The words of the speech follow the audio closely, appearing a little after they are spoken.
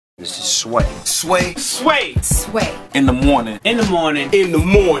This is Sway. Sway. Sway. Sway. In the morning. In the morning. In the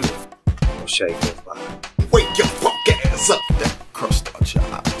morning. O'Shea goes by. Wake your fuck ass up. That crust out your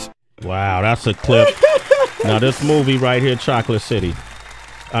eyes. Wow, that's a clip. Now this movie right here, Chocolate City.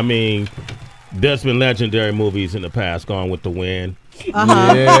 I mean, there's been legendary movies in the past, Gone with the Wind.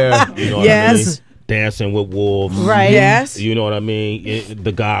 Yeah. You know what I mean? Dancing with Wolves. Right. Yes. You know what I mean?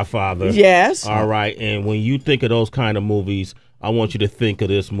 The Godfather. Yes. All right. And when you think of those kind of movies, I want you to think of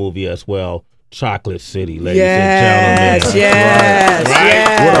this movie as well. Chocolate City, ladies and gentlemen. Yes. Right?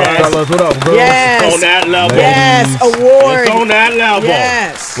 Yes. What up, fellas? What up, girls? Yes. It's on that level. Yes. Award. It's on that level.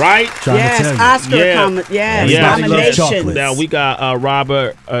 Yes. Right? Yes. Oscar nomination. Now we got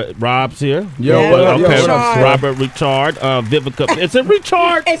Rob's here. Yo, okay. Robert, Ri'chard, Vivica. Is it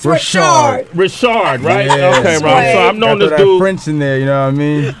Ri'chard? It's Ri'chard. Ri'chard, right? Yeah. Okay, Rob. So I've known this dude. French in there, you know what I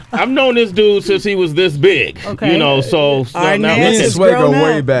mean? I've known this dude since he was this big. Okay. You know, so now me and Sway go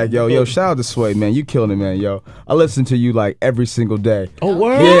way back, yo. Yo, shout out to Sway, man. You killing it, man, yo. I listen to you like every single day. Oh,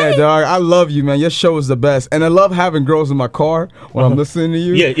 word? Yeah, dog. I love you, man. Your show is the best. And I love having girls in my car when I'm listening to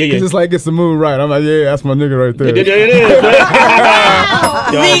you. Yeah. It's just like, it's the moon right. I'm like, yeah, that's my nigga right there. Yeah, it is.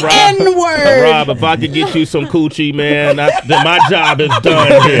 The N-word. Rob, if I could get you some coochie, man, then my job is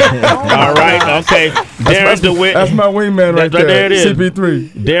done here. All right? Okay. Darrin DeWitt. That's my wingman right there. There it is.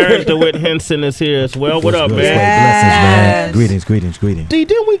 CP3. Darrin DeWitt Henson is here as well. What up, man? Blessings, man. Greetings. D,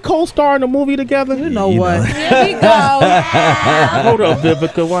 didn't we co-star in a movie together? You know what? Here we go. Hold up,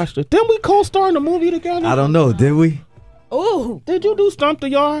 Vivica. Watch this. Didn't we co-star in a movie together? I don't know, did we? Ooh. Did you do Stump the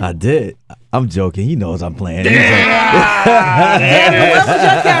Yard? I did. I'm joking. He knows I'm playing. What was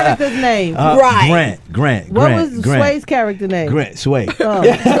your character's name? Grant. What was Sway's character name? Grant Sway. Oh.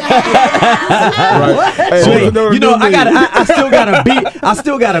 Sway. You know, I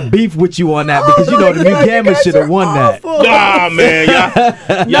still got a beef with you on that because you know the New Gamma should have won that. Nah, man,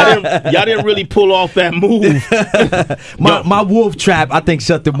 y'all didn't really pull off that move. my wolf trap, I think,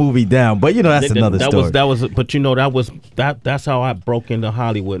 shut the movie down. But you know, that's another story. But you know, that's how I broke into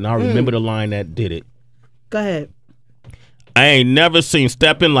Hollywood, and I remember the line that did it. Go ahead. I ain't never seen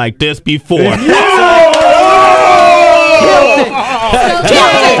stepping like this before. Nailed it.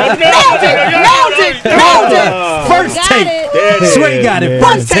 First take. Sway got it.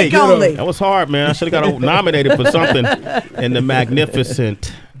 First take only. That was hard, man. I should have got nominated for something. And the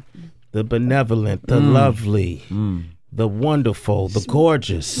magnificent, the benevolent, the lovely, the wonderful, the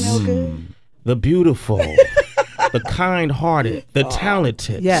gorgeous, the beautiful, the kind-hearted, the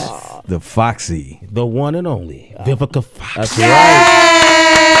talented, the foxy, the one and only Vivica Fox. That's right.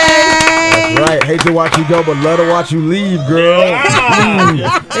 That's right. Hate to watch you go, but love to watch you leave, girl.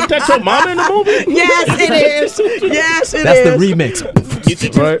 Ain't that your mama in the movie? Yes, it is. Yes, it is. That's the remix.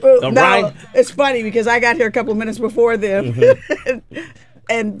 Right? No, it's funny because I got here a couple of minutes before them.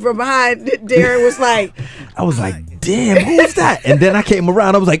 And from behind, Darrin was like, I was like, damn, who's that? And then I came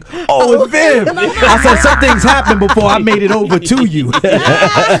around, I was like, oh, it's Viv. I said, something's happened before I made it over to you.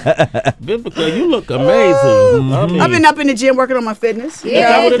 Vivica, you look amazing. I've been up in the gym working on my fitness.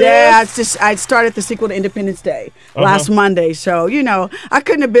 I started the sequel to Independence Day last Monday. So, you know, I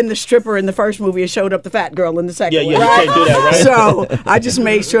couldn't have been the stripper in the first movie and showed up the fat girl in the second one. You can't do that, right? So I just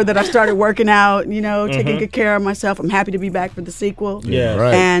made sure that I started working out, you know, taking good care of myself. I'm happy to be back for the sequel. Yeah.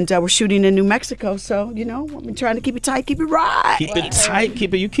 Right. And we're shooting in New Mexico, so you know, I've been trying to keep it tight, keep it right. Keep it tight.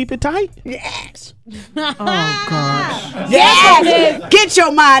 You keep it tight? Yes. Oh gosh. Yes. Get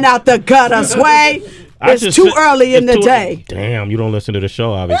your mind out the gutter, Sway. It's too early in the day. Damn, you don't listen to the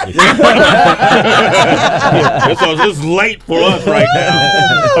show, obviously. It's late for us right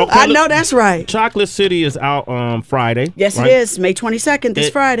now. Okay, I know that's right. Chocolate City is out Friday. Yes, right? It is. May 22nd, this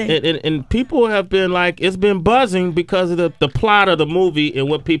Friday. And people have been like, it's been buzzing because of the plot of the movie and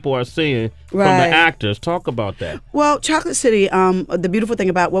what people are seeing from the actors. Talk about that. Well, Chocolate City, the beautiful thing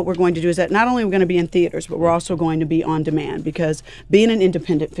about what we're going to do is that not only are we going to be in theaters, but we're also going to be on demand because being an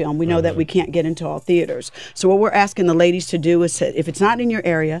independent film, we know that we can't get into all theaters. So what we're asking the ladies to do is, if it's not in your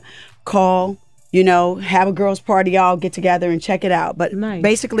area, call, you know, have a girls' party, all get together and check it out. But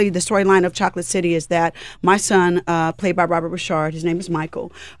basically, the storyline of Chocolate City is that my son, played by Robert Ri'chard, his name is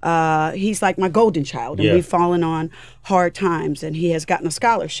Michael, he's like my golden child, and we've fallen on hard times, and he has gotten a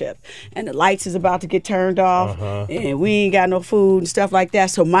scholarship. And the lights is about to get turned off, and we ain't got no food and stuff like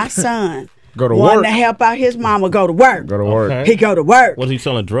that. So my son wanted to help out his mama go to work. He go to work. Was he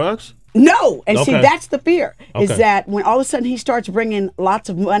selling drugs? No, and see, that's the fear, is that when all of a sudden he starts bringing lots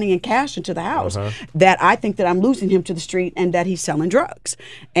of money and cash into the house, that I think that I'm losing him to the street and that he's selling drugs.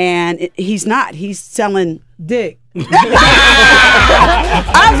 And he's not. He's selling dick. I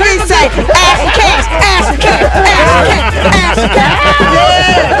was going to say, ass and cash, ass and cash, ass and cash, ass and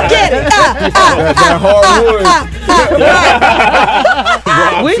cash. Yeah. That hardwood.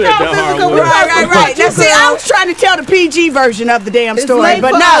 We know Vivica. Right. Now, see, I was trying to tell the PG version of the damn story,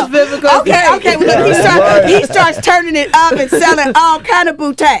 but no. Okay. Well, look, he starts turning it up and selling all kind of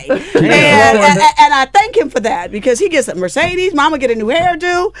bootay, and I thank him for that because he gets a Mercedes. Mama get a new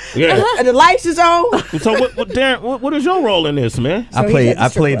hairdo. Yeah. And the lights is on. So, Darrin, what is your role in this, man? I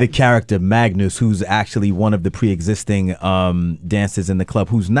play the character Magnus, who's actually one of the pre-existing dancers in the club,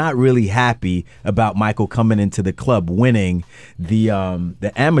 who's not really happy about Michael coming into the club winning the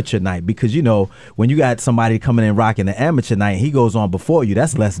amateur night, because you know when you got somebody coming in rocking the amateur night and he goes on before you,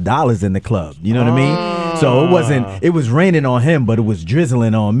 that's less dollars in the club. You know what I mean? So it was raining on him, but it was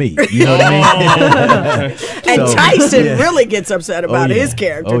drizzling on me. You know what I mean? And Tyson really gets upset about his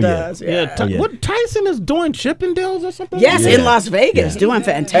character. Does what Tyson is doing Chippendales or something? Yes, in Las Vegas, doing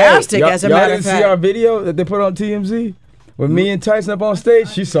fantastic. As a matter of fact, see our video that they put on TMZ with me and Tyson up on stage?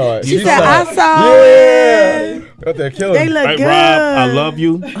 She saw it. She said, "I saw it." Out there killing. They look good. Rob, I love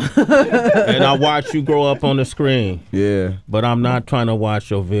you, and I watch you grow up on the screen. Yeah, but I'm not trying to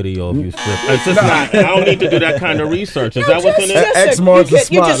watch your video of you strip. It's just not. I don't need to do that kind of research. Is that what's in it? X marks the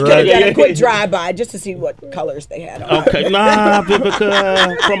spot, you just right? get a quick drive-by just to see what colors they had on. Okay, nah,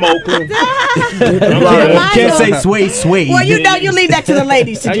 Vivica from Oakland. Can't say sway. Well, you know, you leave that to the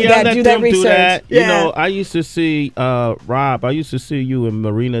ladies to do that research. Do that. You know, I used to see Rob. I used to see you in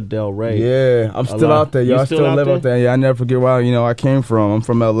Marina Del Rey. Yeah, I'm still out there, y'all. I still live out there. Yeah, I never forget where I came from. I'm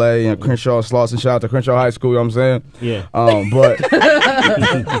from LA and Crenshaw, Slauson. Shout out to Crenshaw High School. You know what I'm saying? Yeah.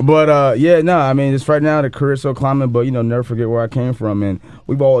 I mean, it's right now the career's so climbing, but never forget where I came from, and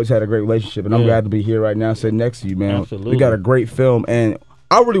we've always had a great relationship, and I'm glad to be here right now, sitting next to you, man. Absolutely. We got a great film, and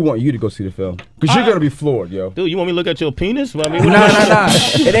I really want you to go see the film because you're gonna be floored, yo. Dude, you want me to look at your penis? I mean, nah.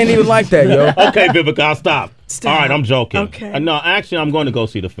 It ain't even like that, yo. Okay, Vivica, I'll stop. All right, I'm joking. Okay. No, actually, I'm going to go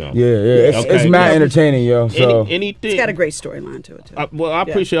see the film. Yeah. It's mad entertaining, yo. So anything. It's got a great storyline to it too. I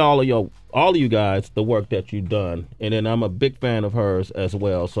appreciate all of you guys, the work that you've done, and then I'm a big fan of hers as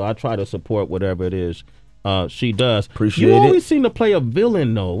well. So I try to support whatever it is she does. Appreciate you it. always seem to play a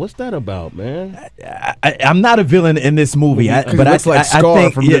villain, though. What's that about, man? I'm not a villain in this movie, but I like Scar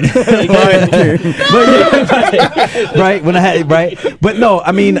think from right when I had but no,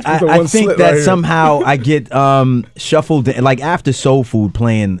 I mean I think that somehow I get shuffled in, like after Soul Food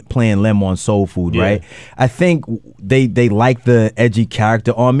playing Lem on Soul Food, right? I think they like the edgy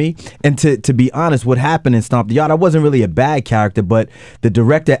character on me, and to be honest, what happened in Stomp the Yard, I wasn't really a bad character, but the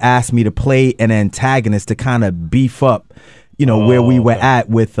director asked me to play an antagonist to kind of beef up where we were at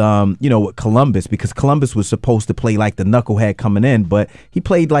with with Columbus, because Columbus was supposed to play like the knucklehead coming in, but he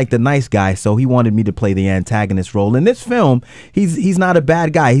played like the nice guy, so he wanted me to play the antagonist role. In this film, he's not a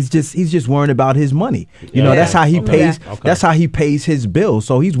bad guy. He's just worrying about his money. That's how he pays. That's how he pays his bills.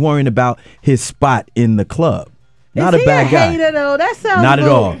 So he's worrying about his spot in the club. Not a bad guy. Hater, though? That sounds not at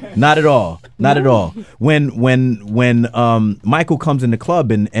all. Not at all. Not at all. When Michael comes in the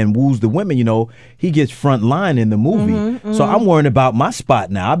club and woos the women, he gets front line in the movie. So I'm worrying about my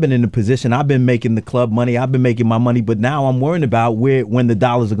spot now. I've been in the position. I've been making the club money. I've been making my money, but now I'm worrying about when the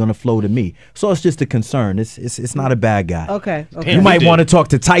dollars are going to flow to me. So it's just a concern. It's not a bad guy. Okay. You might want to talk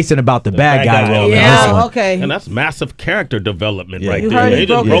to Tyson about the bad guy role. Yeah. Okay. And that's massive character development right you there. Heard he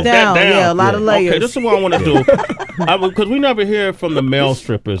just broke that down. Yeah, a lot of layers. Okay, this is what I want to do. Because we never hear from the male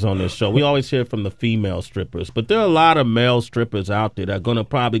strippers on this show. We always hear from the female strippers. But there are a lot of male strippers out there that are going to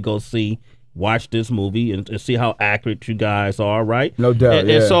probably go watch this movie and see how accurate you guys are, right? No doubt,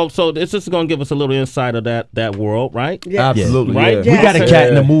 and so it's just going to give us a little insight of that world, right? Yeah. Absolutely, right? Yeah. We got a cat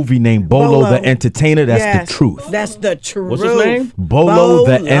in the movie named Bolo the Entertainer. That's the truth. That's the truth. What's his name? Bolo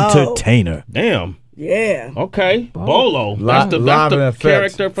the Entertainer. Damn. Yeah. Okay. Bolo. That's the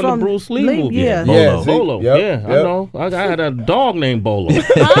character from the Bruce Lee movie. Yeah. Bolo. Yep. I know. I had a dog named Bolo.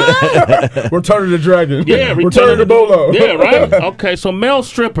 Return of the Dragon. Yeah. Return of the Bolo. Yeah, right? Okay, so male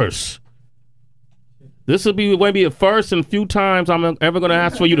strippers. This will be maybe the first and few times I'm ever going to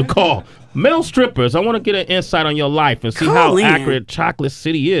ask for you to call. Male strippers, I want to get an insight on your life and see how accurate Chocolate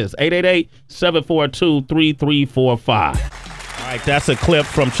City is. 888-742-3345. All right, that's a clip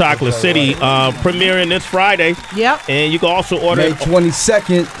from Chocolate City, premiering this Friday. Yep. And you can also order May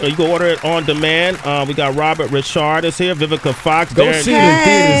 22nd. You can order it on demand. We got Ri'chard is here, Vivica Fox. Go see it in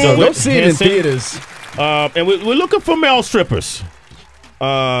theaters. Go see it in theaters. And we're looking for male strippers.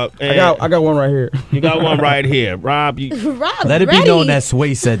 I got one right here. You got one right here, Rob. Let it be known that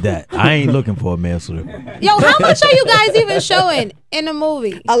Sway said that. I ain't looking for a male stripper. Yo, how much are you guys even showing in the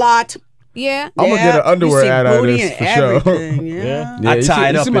movie? A lot. Yeah. I'm gonna get an underwear ad out of this for sure. Yeah. I tie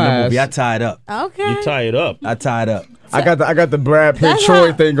it up in the movie. I tie it up. Okay. You tie it up. I tie it up. I got the Brad Pitt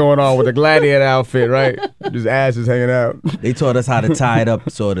Troy thing going on with the gladiator outfit, right? Just ass is hanging out. They taught us how to tie it up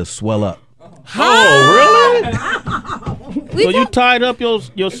so it'll swell up. Oh, really? So you tied up your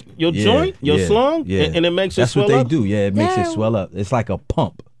joint, your slung, and it makes it swell up? That's what they do. Yeah, it makes it swell up. It's like a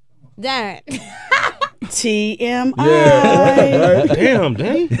pump. Darrin. TMI. Yeah. Damn,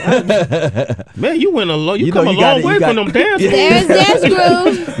 dang. Man, you went a long way from them dances. There's dance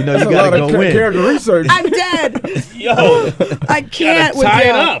groove. You know, you gotta go in. Character research. I'm dead. Yo, I can't with tie it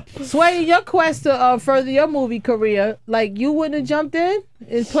y'all. up. Sway, your quest to further your movie career, like you wouldn't have jumped in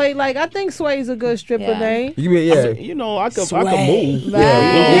and played like I think Sway's a good stripper name. You know, I could move.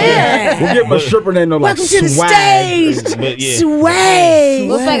 Yeah. We'll give him a stripper name, like Welcome to the Swag. stage. But yeah. Sway.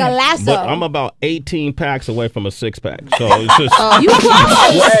 Looks like a lasso. But I'm about 18 packs away from a 6-pack. So it's just You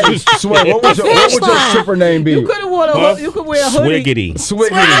close. Swag. What would your stripper name be? You could have worn a you could wear a hoodie. Swiggity. Swiggity.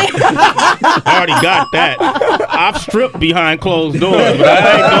 I already got that. I've stripped behind closed doors, but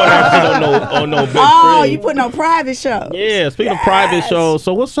I ain't doing that on no big screen. You putting on private show. Yeah, speaking of private shows,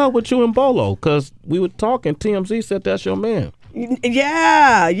 so what's up with you and Bolo? Because we were talking, TMZ said that's your man.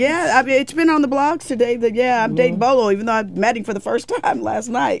 Yeah. I mean, it's been on the blogs today that I'm dating Bolo, even though I met him for the first time last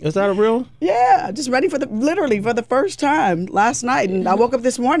night. Is that a real? Yeah, just ready literally for the first time last night, and I woke up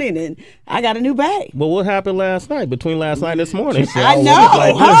this morning and I got a new bag. Well, what happened last night between last night and this morning? I know,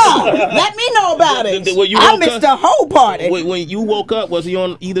 Let me know about it. I missed the whole party. When you woke up, was he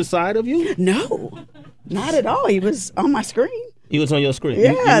on either side of you? No, not at all. He was on my screen. He was on your screen.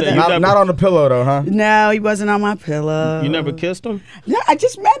 Yeah, not on the pillow though, huh? No, he wasn't on my pillow. You never kissed him? No, I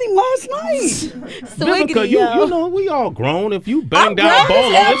just met him last night. Vivica, you know, we all grown. If you banged out Bolo,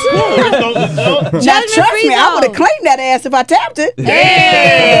 it's cool. Now, trust me, I would have claimed that ass if I tapped it.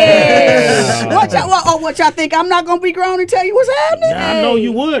 Yeah. What y'all think? I'm not gonna be grown and tell you what's happening? I know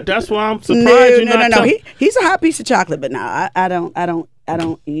you would. That's why I'm surprised No. He's a hot piece of chocolate, but no, I don't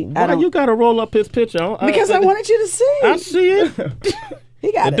eat. Why you gotta roll up his picture? Because I wanted you to see. I see it.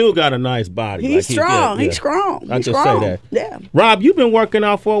 He got the dude got a nice body. He's strong. He's strong. I He's just strong. say that. Yeah. Rob, you've been working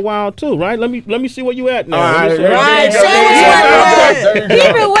out for a while too, right? Let me see where you at now. Right.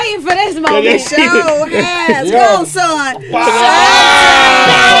 He's been waiting for this moment. Show has. Go on, son.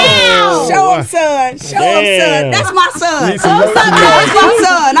 Show him, son. That's my son. That's my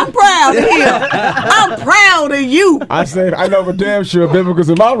son. I'm proud of him. I'm proud of you. I said, I know for damn sure Vivica's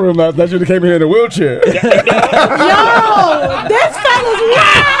in my room last night. You came here in a wheelchair. Yo, this fella's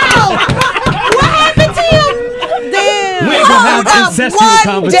wild. What happened to you? Damn. We're gonna have incestual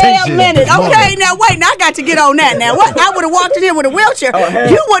conversation. Damn minute. Okay, now wait. Now I got to get on that. Now what? I would have walked in here with a wheelchair.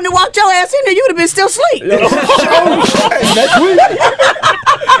 You wouldn't have walked your ass in there. You would have been still asleep. Next week.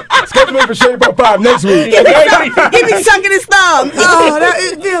 Schedule me for Shade Up 5 next week. He be sucking his thumb. Oh, that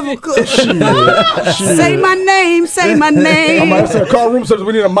is difficult. Say my name. Say my name. I'm about to say, call room service.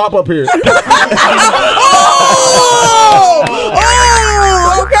 We need a mop up here.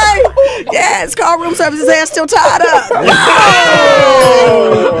 Okay. Yes, call room service. His ass still tied up.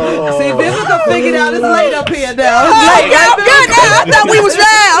 See, Vivica figured out it's late up here now. I'm good now. I thought we was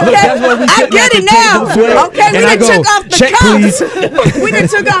round. Okay, I get it now. Okay, we done took off the cuffs. We done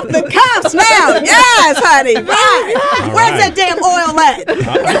took off the cuffs now. Yes, honey. Right. Where's that damn oil at?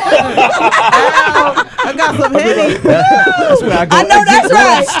 I got some Henny. I know that's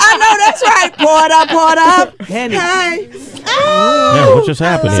right. Pour it up. Henny. Hey. Yeah, what just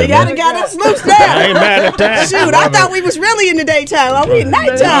happened See, here, y'all man? done got us loose now. I ain't mad at that. Shoot, I thought we was really in the daytime. Are we in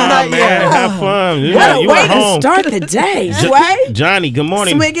nighttime? Nah, man, have fun. What a You way at to home. start the day, Sway. Johnny, good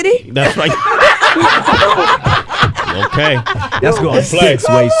morning. Swiggity. That's right. Okay. That's going to play.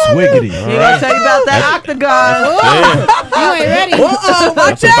 Sway Swiggity. He gonna tell you about that octagon. You ain't ready.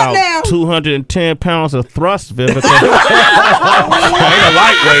 Watch That's out now. about 210 pounds of thrust, Vivica. I ain't a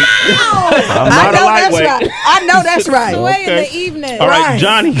lightweight. I'm not a lightweight. That's right. I know that's right. Away in the evening. All right,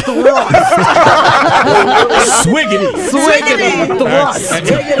 Johnny. Swiggity.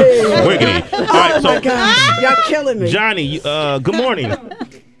 Wiggity. All right, so Y'all killing me. Johnny, good morning.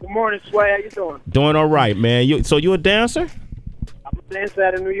 Good morning, Sway. How you doing? Doing all right, man. So you a dancer? I'm a dancer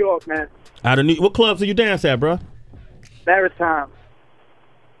out of New York, man. Out of what clubs do you dance at, bro? Maritime.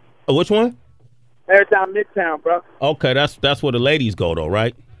 Which one? Maritime Midtown, bro. Okay, that's where the ladies go, though,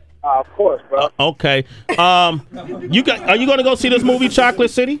 right? Of course, bro. Okay. Are you going to go see this movie,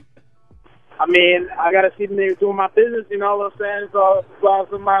 Chocolate City? I mean, I got to see them doing my business, you know what I'm saying? So,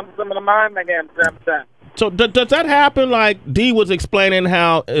 some of the mind again, time. So does that happen? Like D was explaining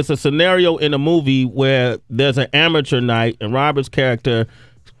how it's a scenario in a movie where there's an amateur night and Robert's character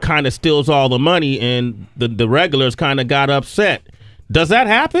kind of steals all the money and the regulars kind of got upset. Does that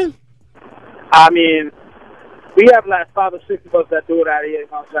happen? I mean, we have like 5 or 6 of us that do it out here. You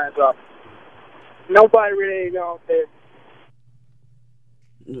know what I'm saying? So nobody really, you know.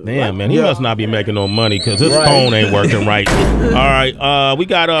 Damn, man, he must not be making no money because his phone ain't working right. All right, we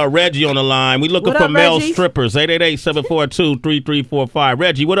got Reggie on the line. We looking for male strippers. 888-742-3345.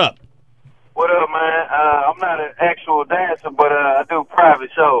 Reggie, what up? What up, man? I'm not an actual dancer, but I do private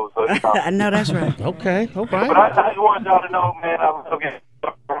shows. So, you know. I know that's right. Okay, all right. But I just want y'all to know, man, I'm looking.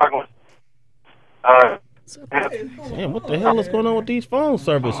 Damn, what the hell is going on with these phone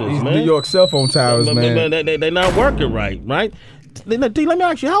services, man? New York cell phone towers, man. They're not working right? D, let me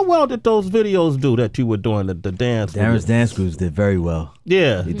ask you, how well did those videos do that you were doing, the dance? Darren's dance crews did very well.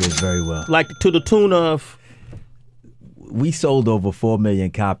 Yeah. He did very well. Like to the tune of? We sold over 4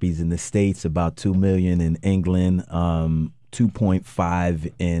 million copies in the States, about 2 million in England,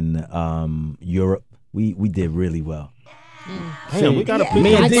 2.5 in Europe. We did really well. Damn, we got a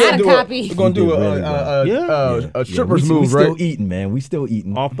copy. We're gonna do a strippers move, we right? Still eating, man. We still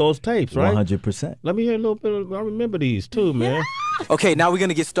eating off those tapes, right? 100%. Let me hear a little bit. I remember these too, man. Okay, now we're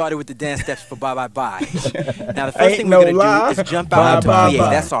gonna get started with the dance steps for Bye Bye Bye. Now the first thing we're gonna do is jump out into plie.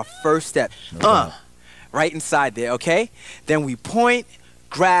 That's our first step. Right inside there, okay? Then we point,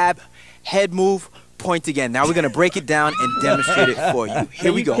 grab, head move, point again. Now we're gonna break it down and demonstrate it for you.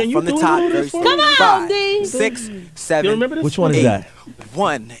 Here we go from the top. Come on, 5, 6, 7. Which one is that?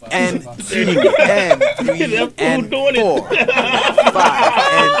 1 and 2 and 3 and 4, 5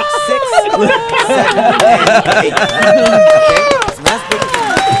 and 6, 7 and 8. Okay, so let's break it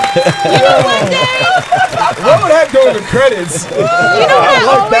down. What would that do in the credits? You know what I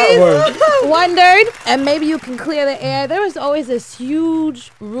always wondered, and maybe you can clear the air. There was always this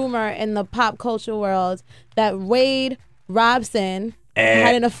huge rumor in the pop culture world that Wade Robson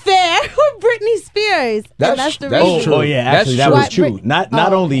had an affair with Britney Spears. That's true. Oh yeah, actually that was true. Not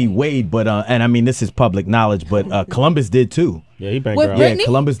only Wade, but and I mean this is public knowledge, but Columbus did too. Yeah, he banged With her Britney? Yeah,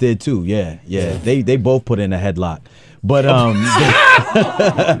 Columbus did too. Yeah. They both put in a headlock. But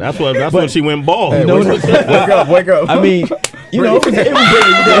that's when she went bald. Hey, wake up. I mean, you know, it was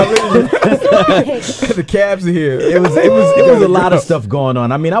the cabs are here. It was a lot of stuff going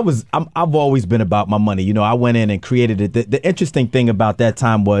on. I mean, I've always been about my money. You know, I went in and created it. The interesting thing about that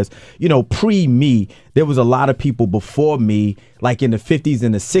time was, you know, pre-me, there was a lot of people before me, like in the 50s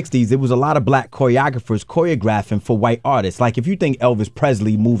and the 60s, there was a lot of black choreographers choreographing for white artists. Like if you think Elvis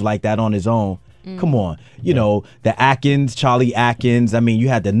Presley moved like that on his own, come on. You know, the Atkins, Charlie Atkins, I mean, you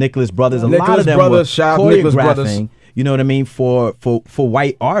had the Nicholas brothers, lot of them were choreographing. You know what I mean? For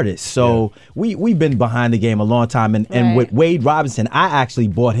white artists. So we've been behind the game a long time. And with Wade Robinson, I actually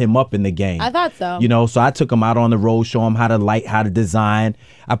brought him up in the game. I thought so. You know, so I took him out on the road, show him how to light, how to design.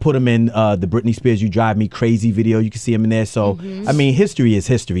 I put him in the Britney Spears You Drive Me Crazy video. You can see him in there. So, I mean, history is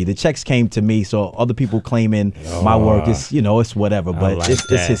history. The checks came to me. So other people claiming my work is, you know, it's whatever. But like it's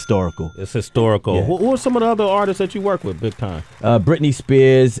historical. It's historical. Yeah. Who are some of the other artists that you work with big time? Britney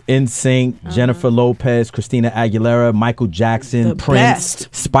Spears, NSYNC, Jennifer Lopez, Christina Aguilera, Michael Jackson, Prince,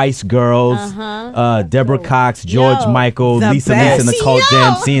 Spice Girls, Deborah Cox, George Michael, Lisa and the Cult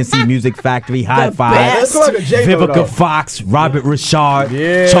Jam, CNC Music Factory, High Five, Vivica Fox, Robert Ri'chard,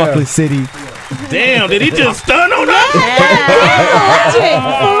 Chocolate City. Damn, did he just stun on that?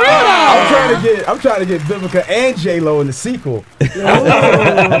 I'm trying to get Vivica and J-Lo in the sequel.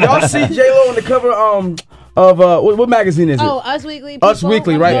 Y'all see J-Lo on the cover of what magazine is it? Oh, Us Weekly. Us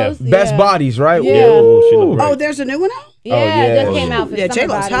Weekly, right? Yeah. Best Bodies, right? Yeah. Oh, there's a new one out? Yeah, it just came out for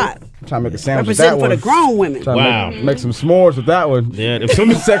J-Lo's hot. I'm trying to make a sandwich with that Representing one. for the grown women. Trying to make some s'mores with that one. Yeah,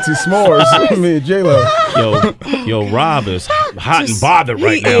 some sexy s'mores. Me and J-Lo. Yo, Rob is hot and bothered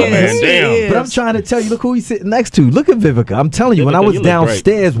right now, man. Damn. But I'm trying to tell you, look who he's sitting next to. Look at Vivica. I'm telling you, when I was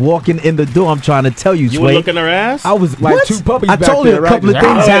downstairs walking in the door, I'm trying to tell you, You were looking her ass? I was like two puppies. I told you a couple of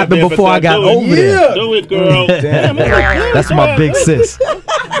things happened before I got over there. Do it, girl. Damn, that's my big sis.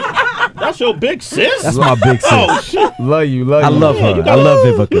 That's your big sis? That's my big sis. Oh, shit. Love you. I love her. I love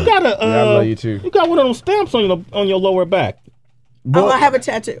Vivica. You got a, I love you too. You got one of those stamps on your lower back. Oh, I have a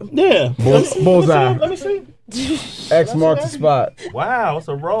tattoo. Yeah. Bullseye. Let me see. X marks the spot. Wow, it's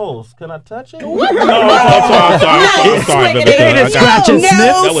a rose. Can I touch it? No, I'm sorry, Vivica.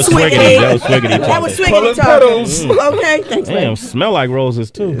 That was swiggity. That was swiggity petals. Okay, thanks. Damn, smell like roses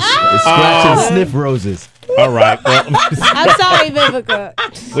too. It's scratch and sniff roses. All right. Well, I'm sorry, Vivica.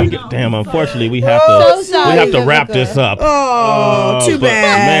 Damn, unfortunately, we have to wrap this up. Oh, too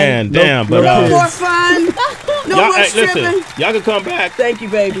bad. Man, damn. No more fun. Y'all, listen, y'all can come back. Thank you,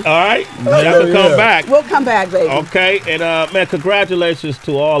 baby. All right? Y'all can come back. We'll come back, baby. Okay, and man, congratulations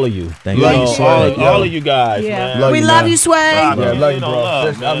to all of you. Thank you. All of you guys, man. We love you, Sway. Yeah, love you, bro.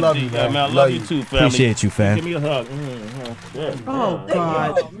 I love you, man. I love you too, family. Appreciate you, fam. Give me a hug. Oh,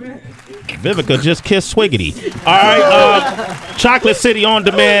 God. Vivica just kissed Swiggity. All right, Chocolate City on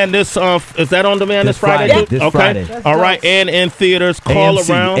demand. This is that on demand this Friday? Yeah. This Friday. All right, and in theaters. Call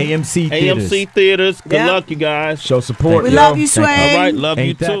around AMC theaters. Good luck, you guys. Show support. We love you, Sway. All right, love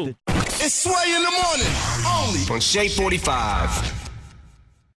you too. It's Sway in the morning, only on Shea 45.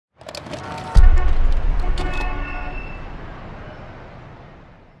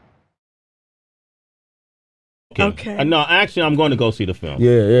 Okay. No, actually, I'm going to go see the film.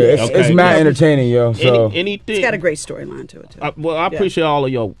 Yeah. It's mad entertaining, yo. So anything. It's got a great storyline to it too. I appreciate all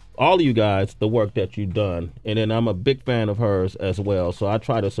of you guys, the work that you've done, and then I'm a big fan of hers as well. So I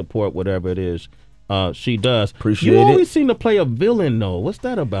try to support whatever it is she does. Appreciate it. You always seem to play a villain, though. What's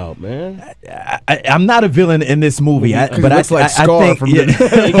that about, man? I'm not a villain in this movie, but I like Scar I think, from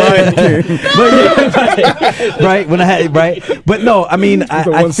right. But no, I mean,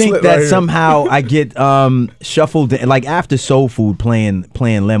 I think that somehow I get shuffled in, like after Soul Food playing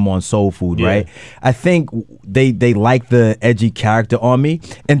Lem on Soul Food, right? I think they like the edgy character on me,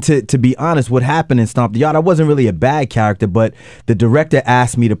 and to be honest, what happened in Stomp the Yard, I wasn't really a bad character, but the director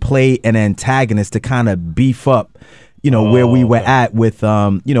asked me to play an antagonist to kind of beef up, where we were at with,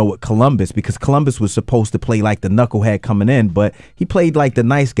 with Columbus, because Columbus was supposed to play like the knucklehead coming in, but he played like the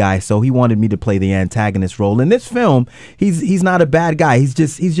nice guy, so he wanted me to play the antagonist role. In this film, he's not a bad guy. He's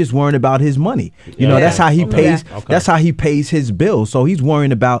just worrying about his money. That's how he pays. That's how he pays his bills. So he's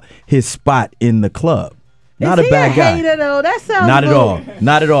worrying about his spot in the club. Not a bad guy. Hater, though? That sounds not at all.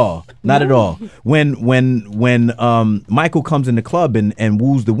 Not at all. Not at all. When Michael comes in the club and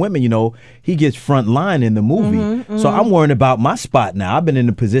woos the women, he gets front line in the movie. So I'm worrying about my spot now. I've been in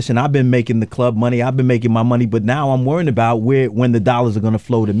the position. I've been making the club money. I've been making my money, but now I'm worrying about when the dollars are going to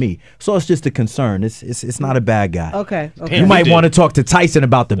flow to me. So it's just a concern. It's not a bad guy. Okay. You might want to talk to Tyson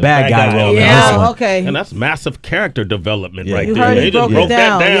about the bad guy role. Yeah. Okay. And that's massive character development right you there. Heard he broke it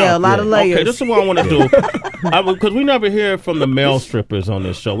down. Yeah, a lot of layers. Okay, this is what I want to do. Because we never hear from the male strippers on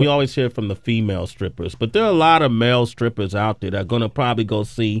this show. We always hear from the female strippers. But there are a lot of male strippers out there that are going to probably go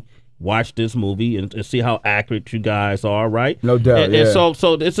watch this movie and see how accurate you guys are, right? No doubt. And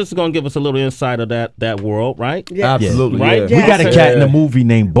so this is going to give us a little insight of that world, right? Yeah. Absolutely. Right? Yeah. We got a cat in the movie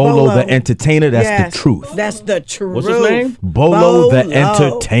named Bolo the Entertainer. That's the truth. That's the truth. What's his name? Bolo the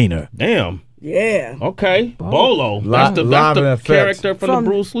Entertainer. Damn. Yeah. Okay. Bolo. That's the character from the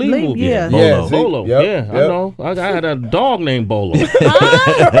Bruce Lee movie. Yeah. Bolo. Yep. I know. I had a dog named Bolo.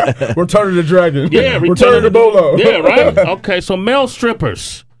 Return of the Dragon. Yeah. Return of Bolo. Yeah, right? Okay, so male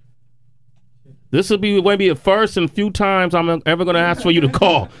strippers. This will be maybe the first and few times I'm ever going to ask for you to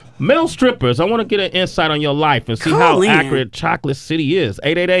call. Male strippers, I want to get an insight on your life and see how accurate Chocolate City is.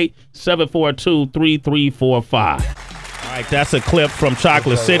 888-742-3345. All right, that's a clip from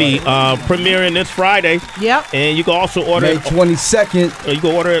Chocolate City, premiering this Friday. Yep. And you can also order May 22nd. You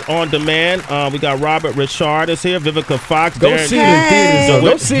can order it on demand. We got Ri'chard is here, Vivica Fox. Go see it in theaters.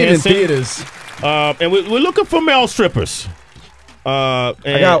 Go see it in theaters. And we're looking for male strippers. I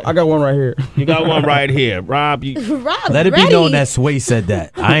got one right here. You got one right here, Rob. Let it be known that Sway said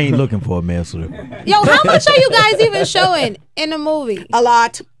that. I ain't looking for a male stripper. Yo, how much are you guys even showing in the movie? A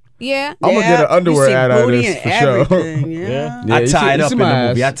lot. Yeah. I'm gonna get an underwear ad out of this for sure. Yeah. I tie it up in the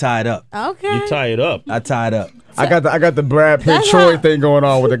movie. I tie it up. Okay. You tie it up. I tie it up. I got the Brad Pitt Troy thing going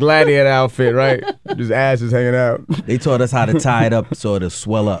on with the gladiator outfit, right? Just ass is hanging out. They taught us how to tie it up so it'll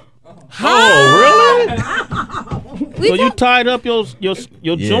swell up. Oh, really? So you tied up your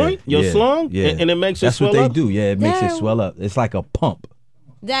joint, your slung, and it makes it swell up? That's what they do. Yeah, it makes it swell up. It's like a pump.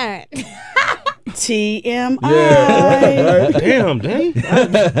 Darrin. TMI. Yeah. Damn, dang.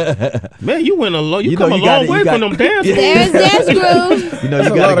 Man, you went you come a long way from them dance moves. There's dance grooves. You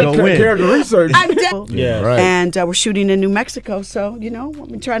gotta go in. Character research. Yeah, right. And we're shooting in New Mexico, so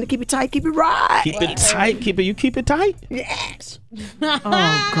I'm trying to keep it tight, keep it right. Keep it tight. You keep it tight? Yes. Oh,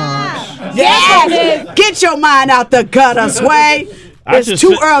 gosh. Yes. Get your mind out the gutter, Sway. It's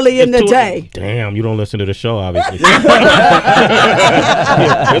too early in the day. Damn, you don't listen to the show, obviously.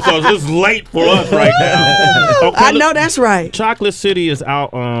 It's late for us right now. Okay, I know that's right. Chocolate City is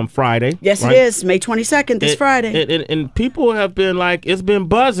out on Friday. Yes, right? It is. May 22nd, this Friday. And people have been it's been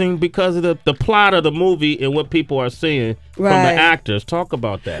buzzing because of the plot of the movie and what people are seeing. from the actors. Talk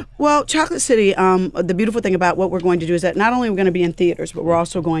about that. Well, Chocolate City, the beautiful thing about what we're going to do is that not only are we going to be in theaters, but we're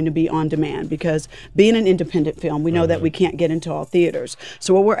also going to be on demand, because being an independent film, we know that we can't get into all theaters.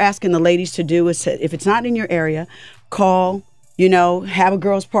 So what we're asking the ladies to do is, if it's not in your area, call, you know, have a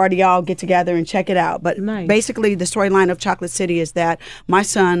girls' party, all get together and check it out. But basically, the storyline of Chocolate City is that my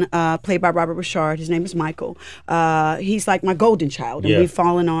son, played by Ri'chard, his name is Michael, he's like my golden child, and we've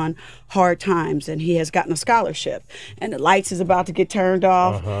fallen on hard times, and he has gotten a scholarship, and the lights is about to get turned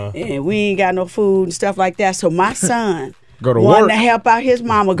off, and we ain't got no food and stuff like that. So my son wanted to help out his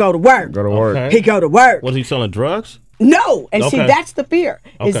mama go to work. He go to work. Was he selling drugs? No, and see, that's the fear,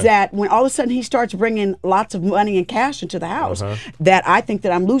 is that when all of a sudden he starts bringing lots of money and cash into the house, that I think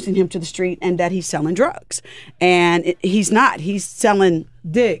that I'm losing him to the street and that he's selling drugs. And he's not. He's selling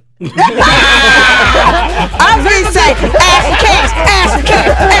dick. I was going to say, ass and cash, ass and cash,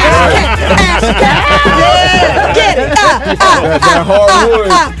 ass and cash, ass and cash. Yeah, get it.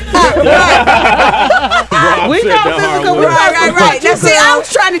 We know Vivica. Right. Now, see, I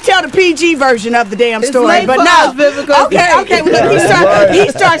was trying to tell the PG version of the damn story, but no. Okay. Well, look, he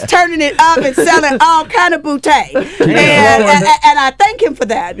starts turning it up and selling all kind of bootay, and I thank him for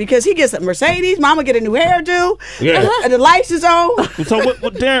that, because he gets a Mercedes, mama get a new hairdo, and the lights is on. So,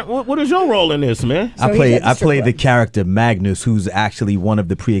 Darrin, what is your role in this, man? I play the character Magnus, who's actually one of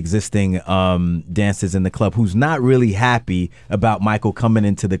the pre-existing dancers in the club, who's not really happy about Michael coming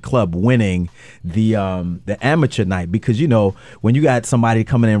into the club winning the amateur night, because you know, when you got somebody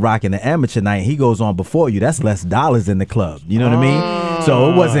coming in rocking the amateur night, he goes on before you, that's less dollars in the club, you know what I mean?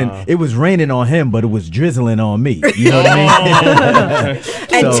 So it was raining on him, but it was drizzling on me, you know what I mean?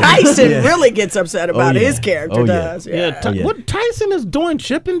 And Tyson really gets upset about his character does. What, Tyson is doing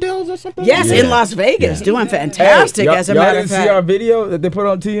Chippendales or something? Yes, in Las Vegas, doing fantastic. As a matter of fact, y'all didn't see our video that they put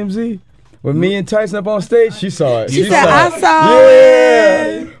on TMZ? With me and Tyson up on stage, she saw it. She said, I saw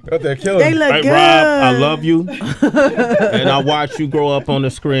it. Out there killing They look good. Rob, I love you, and I watch you grow up on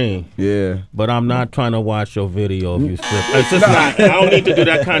the screen. Yeah. But I'm not trying to watch your video of you strip. It's just not. I don't need to do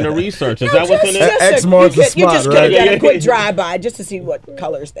that kind of research. Is that what's in it? X marks the spot, you just right? could have got a quick drive-by just to see what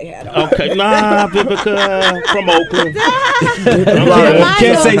colors they had on. Okay, nah, Vivica from Oakland.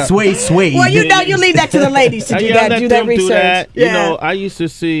 Can't say sway. Well, you know, you leave that to the ladies to do that research. You know, I used to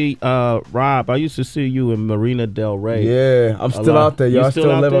see Rob. I used to see you in Marina Del Rey. Yeah, I'm still out there. Y'all still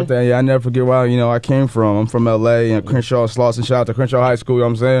live out there. Yeah, I never forget where I came from. I'm from LA and Crenshaw, Slauson. Shout out to Crenshaw High School. You know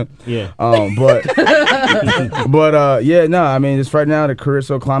what I'm saying? Yeah. Yeah, no, I mean, it's right now the career's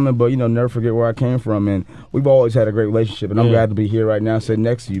so climbing, but you know, never forget where I came from, and we've always had a great relationship, and I'm glad to be here right now, sitting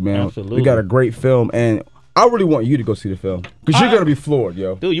next to you, man. Absolutely. We got a great film, and I really want you to go see the film, because you're gonna be floored,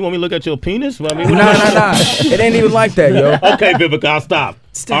 yo. Dude, you want me to look at your penis? I mean, nah. It ain't even like that, yo. Okay, Vivica, I'll stop.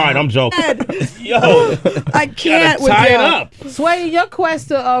 All right, I'm joking. Yo, I can't with tie it up. Sway, your quest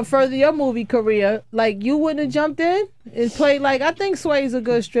to further your movie career, like you wouldn't have jumped in and played like, I think Sway's a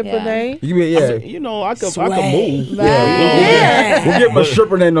good stripper name. You know, I could move. Yeah. We'll give him a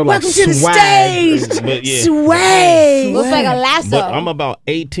stripper name like Welcome to the stage. Sway. Looks like a lasso. But I'm about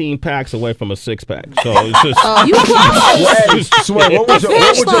 18 packs away from a 6-pack, so it's just. Sway, what would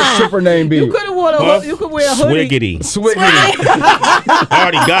your stripper name be? You could have worn a you could wear a hoodie. Swiggity. I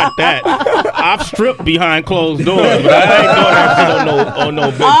already got that. I've stripped behind closed doors, but I ain't doing that shit on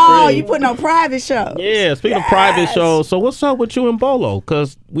no big screen. Oh, you putting on private shows. Yeah, speaking of private shows, so what's up with you and Bolo?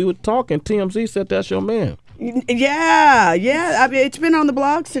 Because we were talking, TMZ said that's your man. Yeah. I mean, it's been on the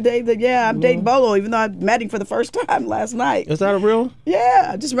blogs today that I'm dating Bolo, even though I met him for the first time last night. Is that a real?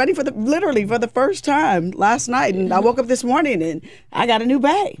 Yeah, just ready literally for the first time last night, and I woke up this morning and I got a new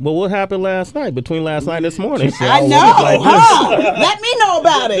bag. Well, what happened last night? Between last night and this morning? I know, Let me know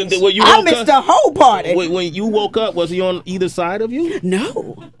about it. I missed the whole party. When you woke up, was he on either side of you?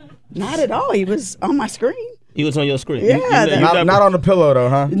 No, not at all. He was on my screen. He was on your screen? Yeah. Not on the pillow, though,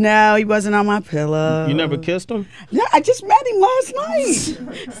 huh? No, he wasn't on my pillow. You never kissed him? No, I just met him last night.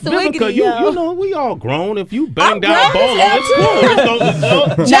 Vivica, you know, we all grown. If you banged out Bolo, it's cool.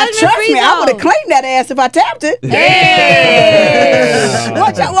 Now, trust me, I would have claimed that ass if I tapped it. Yeah.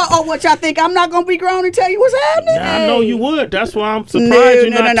 What y'all think? I'm not going to be grown and tell you what's happening? Nah, I know you would. That's why I'm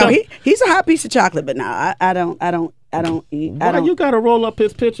surprised No. He's a hot piece of chocolate, but no, I don't eat. Why you gotta roll up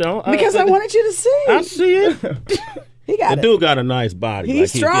his picture? Because I wanted you to see. I see it. The dude got a nice body.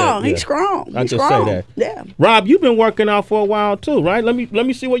 He's strong. He's strong. I just say that. Yeah. Rob, you've been working out for a while too, right? Let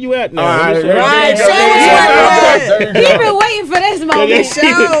me see where you at now. Right. He's been waiting for this moment.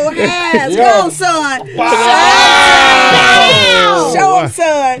 Show has. Go, son. Wow! Show him,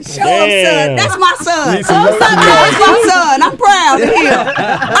 son. Show him, son. That's my son. Need some That's my son. I'm proud of him.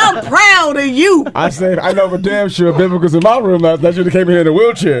 I'm proud of you. I said, I know for damn sure Vivica's in my room. I thought you came here in a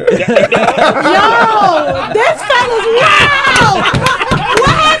wheelchair. Yo, this fella's wow. What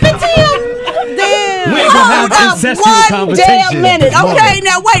happened to you? Damn. We're gonna have incestual conversation. Damn minute. Okay,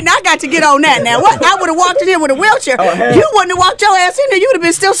 now wait. Now I got to get on that. Now what? I would have walked in here with a wheelchair. You wouldn't have walked your ass in there. You would have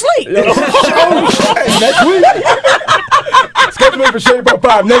been still asleep. Next week. Schedule me for Shade Up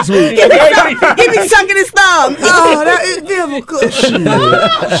 5 next week. Give me sucking his thumb. Oh, that is Vivica.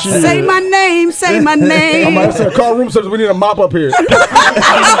 Say my name. Say my name. I'm about to say, call room service. We need a mop up here.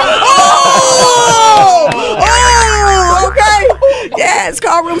 Oh, okay. Yes,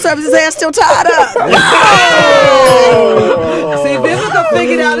 call room service. His ass still tied up. See, Vivica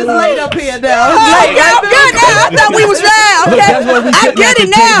figured out it's late up here now. I'm good now. I thought we was round. Okay, I get it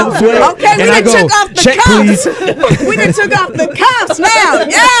now. Okay, we done took off the cuffs. We done took off the cuffs now.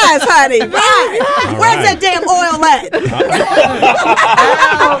 Yes, honey. Right. Where's that damn oil at?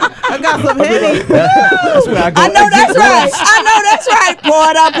 I got some Henny. I know that's right. I know that's right. Pour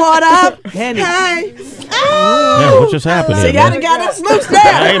it up, pour it up. Henny. Hey. Yeah, what just happened So here, y'all man? done got us loose now.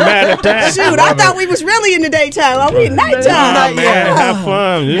 I ain't mad at that. Shoot, I thought we was really in the daytime. Are we in nighttime? Nah, man, have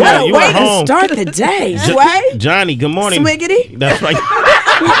fun. What Yeah, a you way at to home. start the day, Sway. Johnny, good morning. Swiggity. That's right.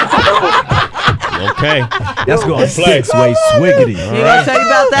 Okay. That's going to play. Sway Swiggity. He gonna tell you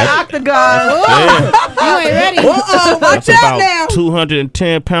about that octagon. You ain't ready. Uh-oh, watch That's out about now.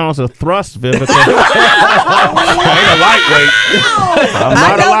 210 pounds of thrust, Vivica. I ain't a lightweight. I'm I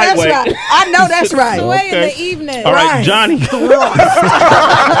not a know that's lightweight. right. I know that's right. Sway in the evening. All right, Johnny.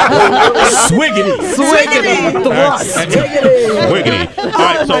 Swiggity. Swiggity. Swiggity. All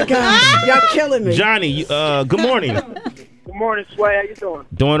right, Oh so my God, y'all killing me. Johnny, good morning. Good morning, Sway. How you doing?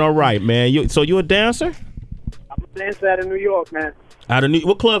 Doing all right, man. So you a dancer? I'm a dancer out of New York, man. Out of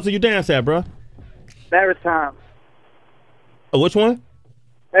what clubs do you dance at, bro? Maritime. Oh, which one?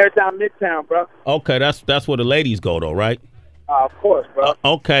 Maritime Midtown, bro. Okay, that's where the ladies go, though, right? Of course, bro.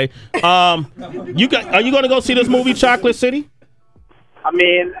 Okay. Are you gonna go see this movie, Chocolate City? I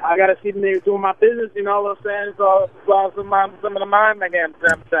mean, I gotta see them doing my business. You know what I'm saying? So some of the mind again.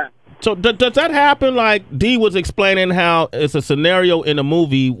 So does that happen? Like Dee was explaining how it's a scenario in a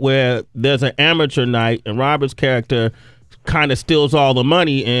movie where there's an amateur night and Robert's character kind of steals all the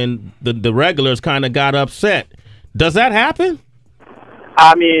money and the regulars kind of got upset. Does that happen?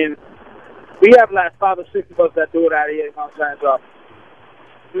 I mean, we have like 5 or 6 of us that do it out here. You know what I'm saying? So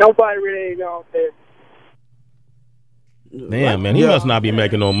nobody really, you know. Damn, man, he must not be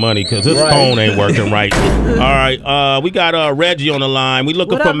making no money because his phone ain't working right. All right, we got Reggie on the line. We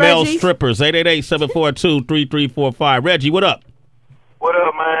looking for male strippers. 888-742-3345. Reggie, what up? What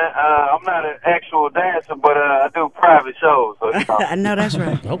up, man? I'm not an actual dancer, but I do private shows. So, you know. I know that's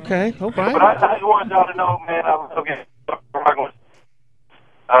right. Okay, all right. But I just want y'all to know, man, I'm okay.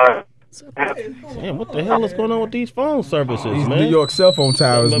 Damn, what the hell is going on with these phone services, These man? New York cell phone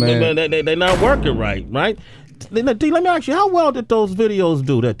towers, man. They're not working right? D, let me ask you, how well did those videos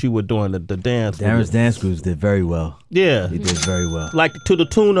do that you were doing, the dance? Darren's dance crews did very well. Yeah. He did very well. Like to the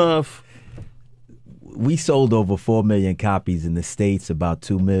tune of? We sold over 4 million copies in the States, about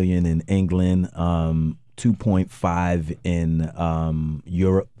 2 million in England, 2.5 in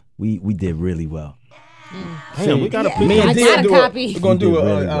Europe. We did really well. Damn, we got a Me and Dee copy. we're gonna do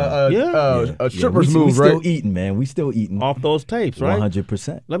a strippers move, right? We still eating, man. We still eating off those tapes, right?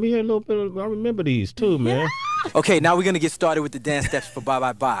 100%. Let me hear a little bit of, I remember these too, man. Okay, now we're going to get started with the dance steps for Bye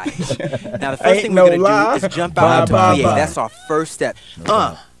Bye Bye. Now, the first thing we're going to do is jump out into plie. That's our first step.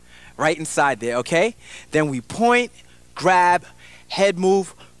 Right inside there, okay? Then we point, grab, head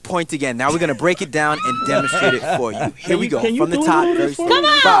move, point again. Now we're going to break it down and demonstrate it for you. Here we go. From the top. Come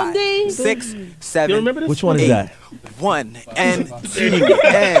on, 5, D. 6, 7, Which one 8, is that? 1 and 2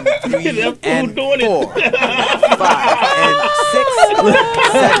 and 3 and 4, 5 and 6,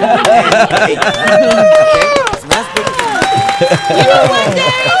 7 and 8. Okay? So let's break it down.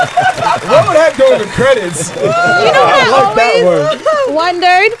 What would that go in the credits? You know what I always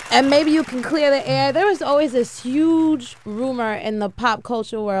wondered, and maybe you can clear the air. There was always this huge rumor in the pop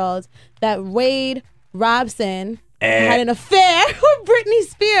culture world that Wade Robson had an affair with Britney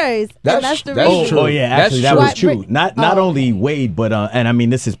Spears. That's the true. reason. Oh yeah, actually that was true. Not Oh. only Wade, but and I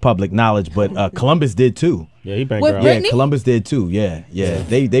mean this is public knowledge, but Columbus did too. Yeah, he banged With her out. Yeah, Britney? Columbus did too. Yeah.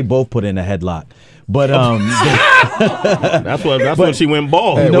 They both put in a headlock. But That's when she went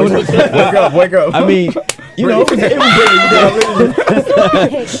bald. Hey, wake up. I mean, You know, it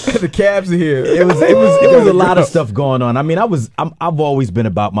was the cabs are here. It was a lot of stuff going on. I mean, I've always been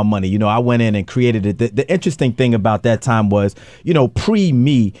about my money. You know, I went in and created it. The interesting thing about that time was, you know,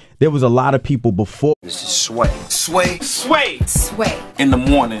 pre-me, there was a lot of people before. This is Sway. Sway. Sway. Sway. In the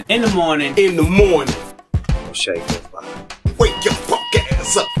morning. In the morning. In the morning. Shake it, Bob. Wake your fuck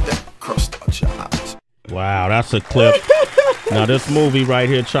ass up. That crust out your eyes. Wow, that's a clip. Now this movie right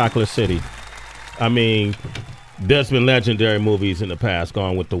here, Chocolate City. I mean, there's been legendary movies in the past,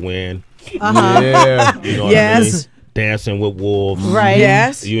 Gone with the Wind. Yeah. You know what I mean? Dancing with Wolves. Right.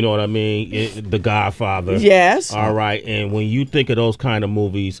 Yes. You know what I mean? The Godfather. Yes. All right. And when you think of those kind of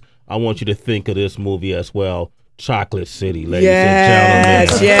movies, I want you to think of this movie as well. Chocolate City, ladies and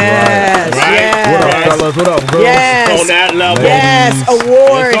gentlemen. Yes. What up, fellas? What up, girls? Yes. It's on that level. Yes.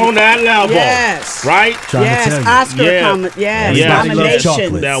 Award. It's on that level. Yes. Right? Yes. Oscar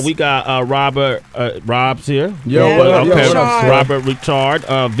nominations. Now we got Rob's here. Yo, Yeah. what up? Okay, Yo, what up, Robert, Ri'chard,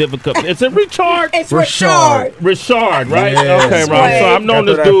 Vivica. Is it Ri'chard? It's Ri'chard. Ri'chard, right? Yeah. Okay, Rob. So I've known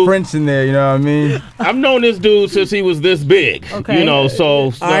Got this that dude. French in there, you know what I mean? I've known this dude since he was this big. Okay. You know,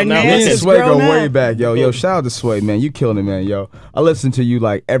 so Our now Me names and is Sway go grown way up. back, yo. Yo, shout out to Sway, man. You killing it, man, yo. I listen to you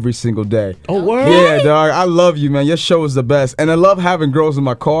like every single day. Oh, word? Yeah, dog. I love you, man. Your show is the best. And I love having girls in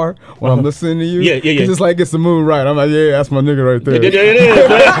my car when I'm listening to you. Yeah. It's just like gets the mood right. I'm like, yeah, that's my nigga right there. It is.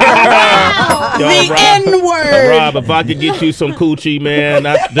 Yo, The Rob, N-word. Rob, if I could get you some coochie, man,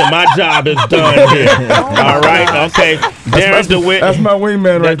 then my job is done here. All right, okay. Darrin DeWitt. That's my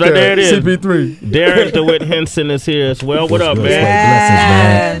wingman right there. There it is. CP3. Darrin DeWitt Henson is here as well. What up,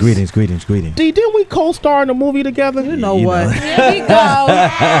 man? Blessings, man. Greetings. D, didn't we co-star in a movie together? You know what? Here we go.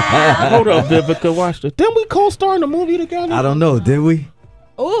 Hold up, Vivica. Watch this. Didn't we co-star in a movie together? I don't know, did we?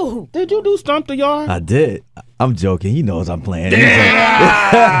 Ooh. Did you do Stump the Yard? I did. I'm joking. He knows I'm playing. Darrin,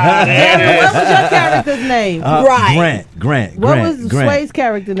 what was your character's name? Right. Grant. What was Grant. Sway's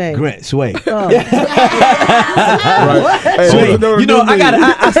character name? Grant, Sway. Oh. Right. Hey, Sway, no, you know, no,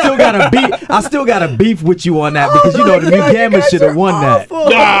 I still got a beef with you on that because you know the New Gamma should have won that.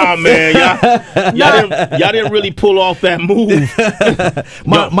 Nah, man, y'all didn't really pull off that move.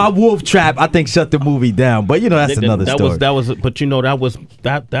 My wolf trap, I think, shut the movie down. But you know, that's another story. But you know,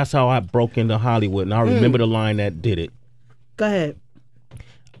 that's how I broke into Hollywood, and I remember the line that did it. Go ahead.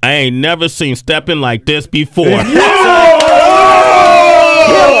 I ain't never seen stepping like this before.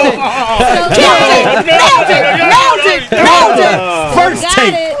 First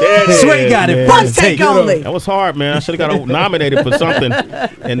take. Sway got it. First take only. That was hard, man. I should have got nominated for something.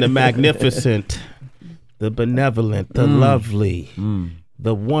 And the magnificent, the benevolent, the lovely,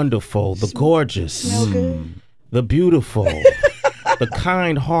 the wonderful, the gorgeous, the beautiful, the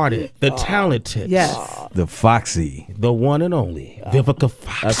kind-hearted, the talented, Yes. the foxy, the one and only Vivica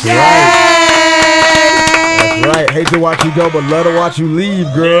Fox. That's right. That's right. Hate to watch you go, but love to watch you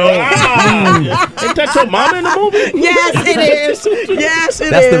leave, girl. Ain't that your mama in the movie? Yes, it is. Yes, it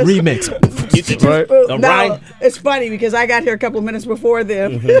is. That's the remix. Right. No, it's funny because I got here a couple of minutes before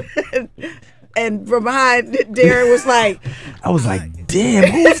them. And from behind, Darrin was like, I was like, damn,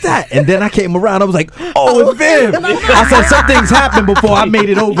 who was that? And then I came around, I was like, oh, it's Viv. I said, something's happened before I made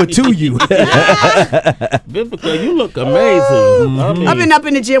it over to you. Vivica, you look amazing. I've been up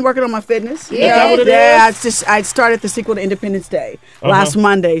in the gym working on my fitness. I started the sequel to Independence Day last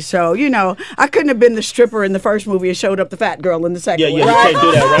Monday. So, you know, I couldn't have been the stripper in the first movie and showed up the fat girl in the second one. You can't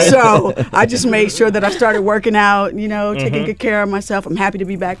do that, right? So I just made sure that I started working out, you know, taking good care of myself. I'm happy to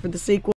be back for the sequel.